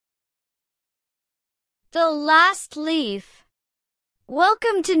The last leaf.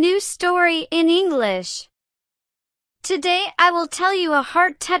 Welcome to New Story in English. Today I will tell you a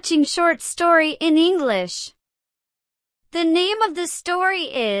heart-touching short story in English. The name of the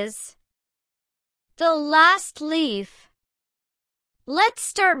story is The Last Leaf. Let's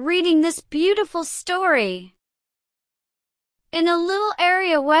start reading this beautiful story. In a little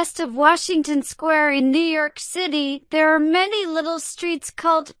area west of Washington Square in New York City, there are many little streets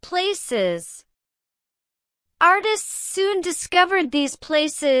called places. Artists soon discovered these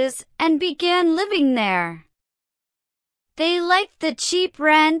places and began living there. They liked the cheap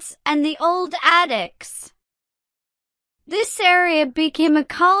rents and the old attics. This area became a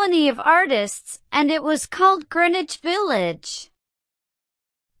colony of artists, and it was called Greenwich Village.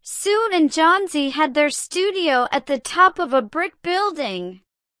 Sue and Johnsy had their studio at the top of a brick building.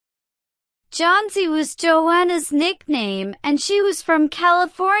 Johnsy was Joanna's nickname, and she was from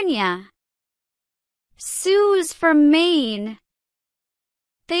California. Sue was from Maine.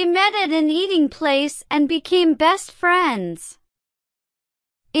 They met at an eating place and became best friends.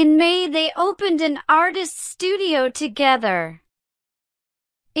 In May, they opened an artist studio together.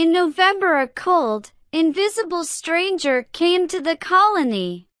 In November, a cold, invisible stranger came to the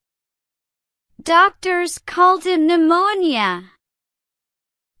colony. Doctors called him pneumonia.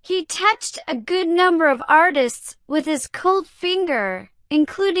 He touched a good number of artists with his cold finger,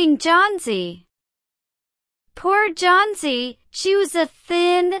 including Johnsy. Poor Johnsy, she was a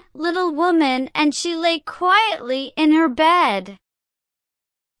thin, little woman and she lay quietly in her bed.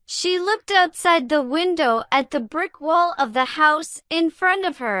 She looked outside the window at the brick wall of the house in front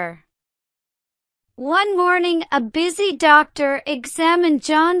of her. One morning, a busy doctor examined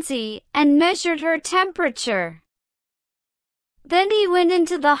Johnsy and measured her temperature. Then he went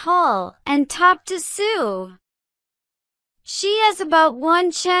into the hall and talked to Sue. "She has about 1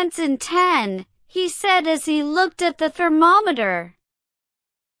 chance in 10. He said as he looked at the thermometer.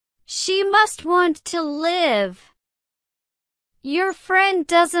 "She must want to live. Your friend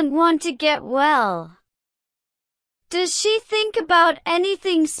doesn't want to get well. Does she think about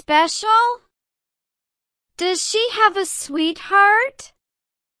anything special? Does she have a sweetheart?"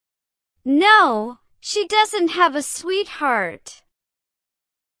 "No, she doesn't have a sweetheart.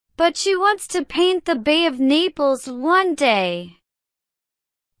 But she wants to paint the Bay of Naples one day."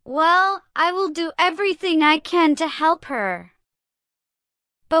 "Well, I will do everything I can to help her."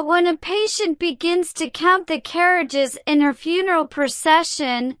 But when a patient begins to count the carriages in her funeral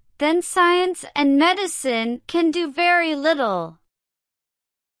procession, then science and medicine can do very little.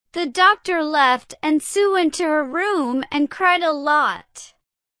 The doctor left and Sue went to her room and cried a lot.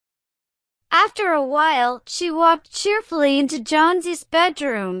 After a while, she walked cheerfully into Johnsy's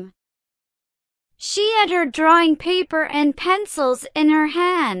bedroom. She had her drawing paper and pencils in her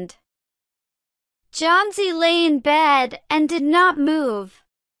hand. Johnsy lay in bed and did not move.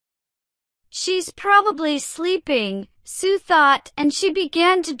 "She's probably sleeping," Sue thought, and she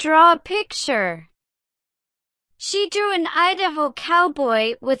began to draw a picture. She drew an Idaho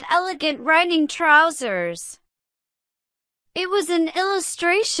cowboy with elegant riding trousers. It was an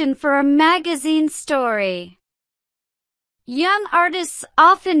illustration for a magazine story. Young artists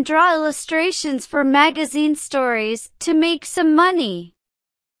often draw illustrations for magazine stories to make some money.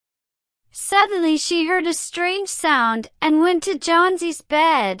 Suddenly she heard a strange sound and went to Johnsy's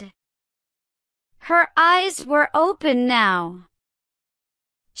bed. Her eyes were open now.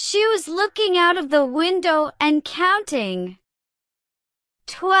 She was looking out of the window and counting.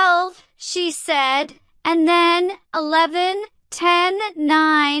 12, she said, and then 11, 10,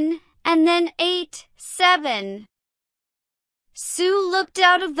 9, and then 8, 7. Sue looked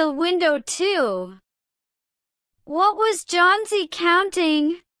out of the window too. What was Johnsy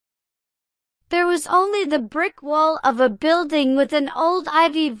counting? There was only the brick wall of a building with an old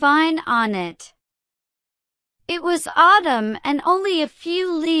ivy vine on it. It was autumn and only a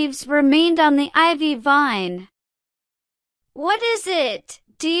few leaves remained on the ivy vine. "What is it,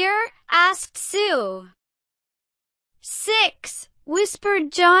 dear?" asked Sue. 6,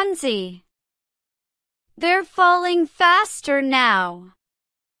 whispered Johnsy. "They're falling faster now.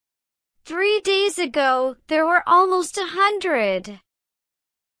 3 days ago, there were almost 100.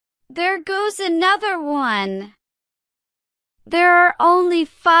 There goes another one. There are only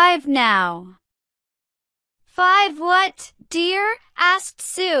 5 now." "5 what, dear?" asked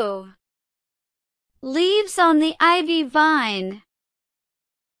Sue. "Leaves on the ivy vine.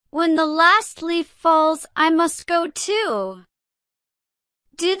 When the last leaf falls, I must go too."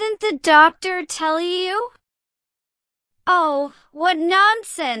 "Didn't the doctor tell you?" "Oh, what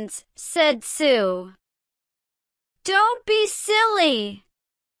nonsense," said Sue. "Don't be silly.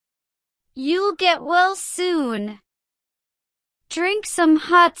 You'll get well soon. Drink some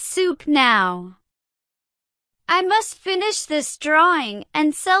hot soup now. I must finish this drawing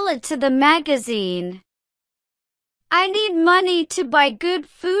and sell it to the magazine. I need money to buy good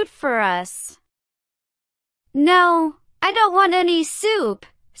food for us. No, I don't want any soup,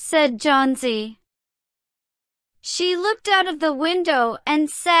 said Johnsy. She looked out of the window and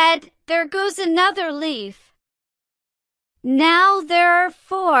said, There goes another leaf. Now there are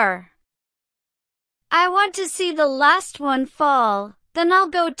 4. I want to see the last one fall, then I'll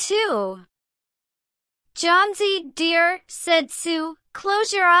go too. Johnsy, dear, said Sue,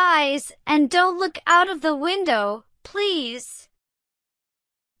 close your eyes and don't look out of the window, please.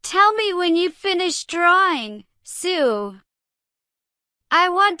 Tell me when you finish drawing, Sue. I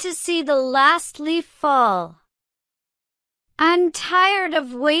want to see the last leaf fall. I'm tired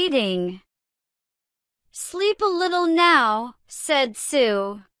of waiting. Sleep a little now, said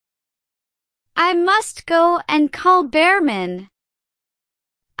Sue. I must go and call Bearman.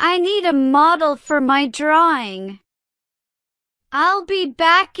 I need a model for my drawing. I'll be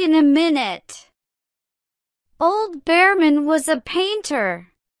back in a minute. Old Bearman was a painter.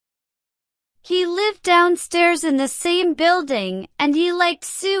 He lived downstairs in the same building and he liked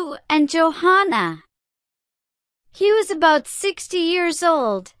Sue and Johanna. He was about 60 years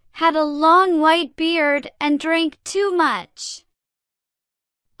old, had a long white beard and drank too much.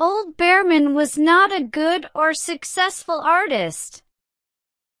 Old Bearman was not a good or successful artist.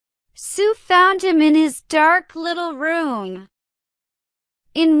 Sue found him in his dark little room.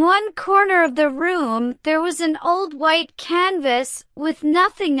 In one corner of the room there was an old white canvas with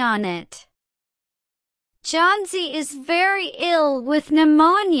nothing on it. Johnsy is very ill with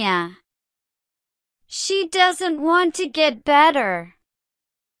pneumonia. She doesn't want to get better.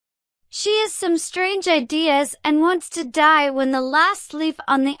 She has some strange ideas and wants to die when the last leaf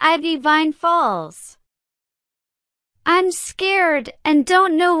on the ivy vine falls. I'm scared and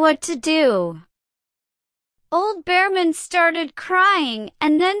don't know what to do. Old Bearman started crying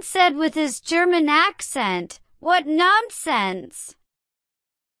and then said with his German accent, What nonsense!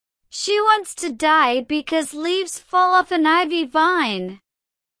 She wants to die because leaves fall off an ivy vine.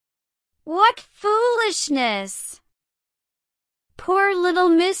 What foolishness! Poor little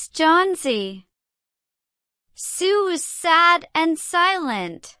Miss Johnsy. Sue was sad and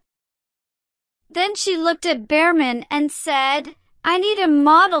silent. Then she looked at Bearman and said, I need a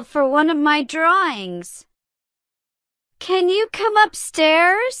model for one of my drawings. Can you come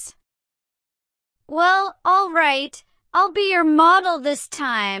upstairs? Well, all right, I'll be your model this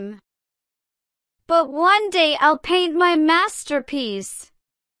time. But one day I'll paint my masterpiece.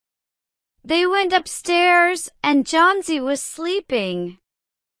 They went upstairs and Johnsy was sleeping.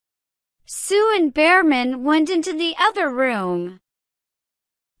 Sue and Bearman went into the other room.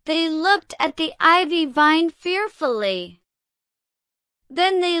 They looked at the ivy vine fearfully.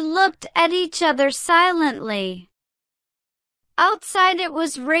 Then they looked at each other silently. Outside it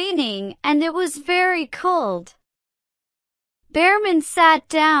was raining and it was very cold. Bearman sat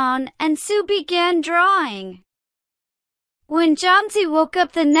down and Sue began drawing. When Johnsy woke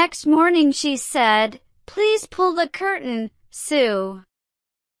up the next morning she said, Please pull the curtain, Sue.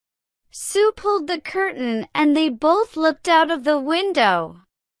 Sue pulled the curtain and they both looked out of the window.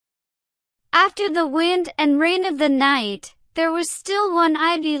 After the wind and rain of the night, there was still one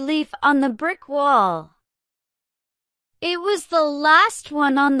ivy leaf on the brick wall. It was the last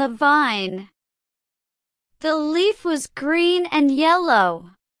one on the vine. The leaf was green and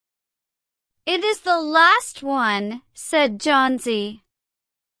yellow. It is the last one, said Johnsy.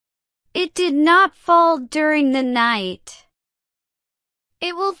 It did not fall during the night.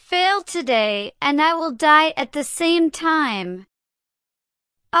 It will fail today and I will die at the same time.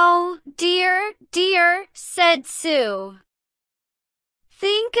 Oh, dear, dear, said Sue.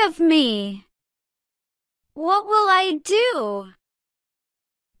 Think of me. What will I do?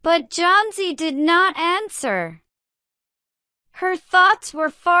 But Johnsy did not answer. Her thoughts were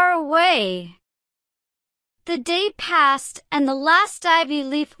far away. The day passed and the last ivy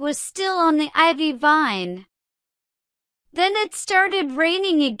leaf was still on the ivy vine. Then it started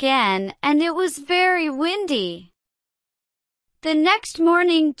raining again and it was very windy. The next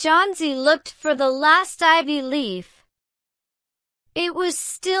morning Johnsy looked for the last ivy leaf. It was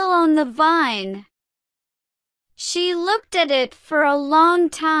still on the vine. She looked at it for a long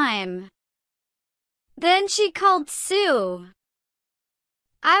time. Then she called Sue.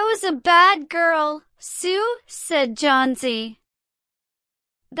 I was a bad girl, Sue, said Johnsy.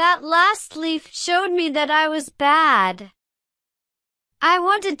 That last leaf showed me that I was bad. I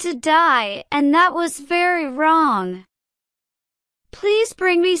wanted to die, and that was very wrong. Please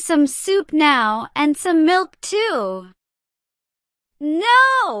bring me some soup now and some milk too.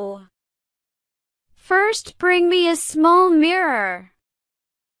 No! First bring me a small mirror.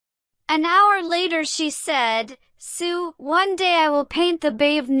 An hour later she said, Sue, one day I will paint the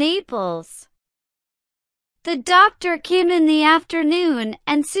Bay of Naples. The doctor came in the afternoon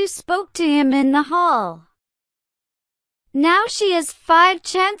and Sue spoke to him in the hall. Now she has 5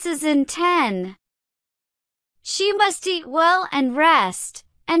 chances in 10. She must eat well and rest,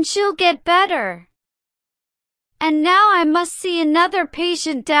 and she'll get better. And now I must see another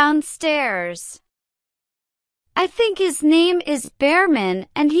patient downstairs. I think his name is Behrman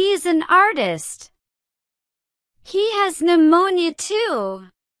and he is an artist. He has pneumonia too.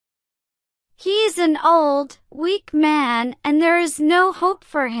 He is an old, weak man and there is no hope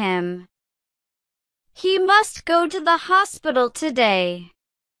for him. He must go to the hospital today.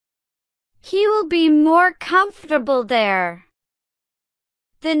 He will be more comfortable there.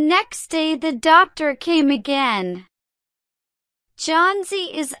 The next day the doctor came again. Johnsy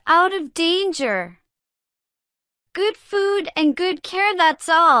is out of danger. Good food and good care, that's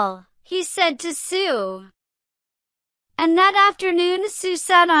all, he said to Sue. And that afternoon Sue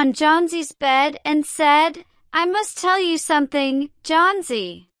sat on Johnsy's bed and said, I must tell you something,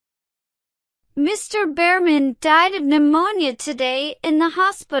 Johnsy. Mr. Behrman died of pneumonia today in the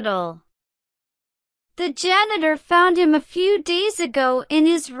hospital. The janitor found him a few days ago in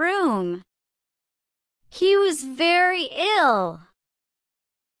his room. He was very ill.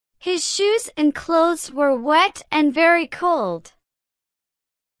 His shoes and clothes were wet and very cold.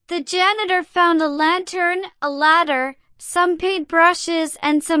 The janitor found a lantern, a ladder, some paintbrushes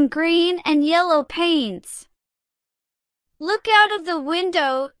and some green and yellow paints. Look out of the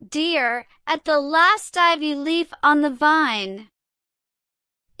window, dear, at the last ivy leaf on the vine.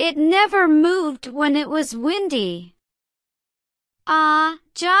 It never moved when it was windy. Ah,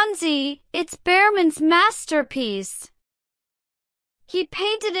 Johnsy, it's Behrman's masterpiece. He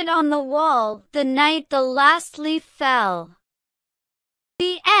painted it on the wall the night the last leaf fell.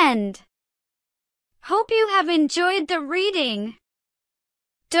 The end. Hope you have enjoyed the reading.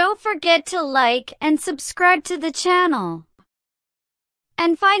 Don't forget to like and subscribe to the channel.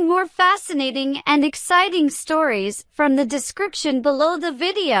 And find more fascinating and exciting stories from the description below the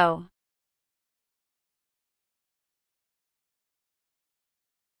video.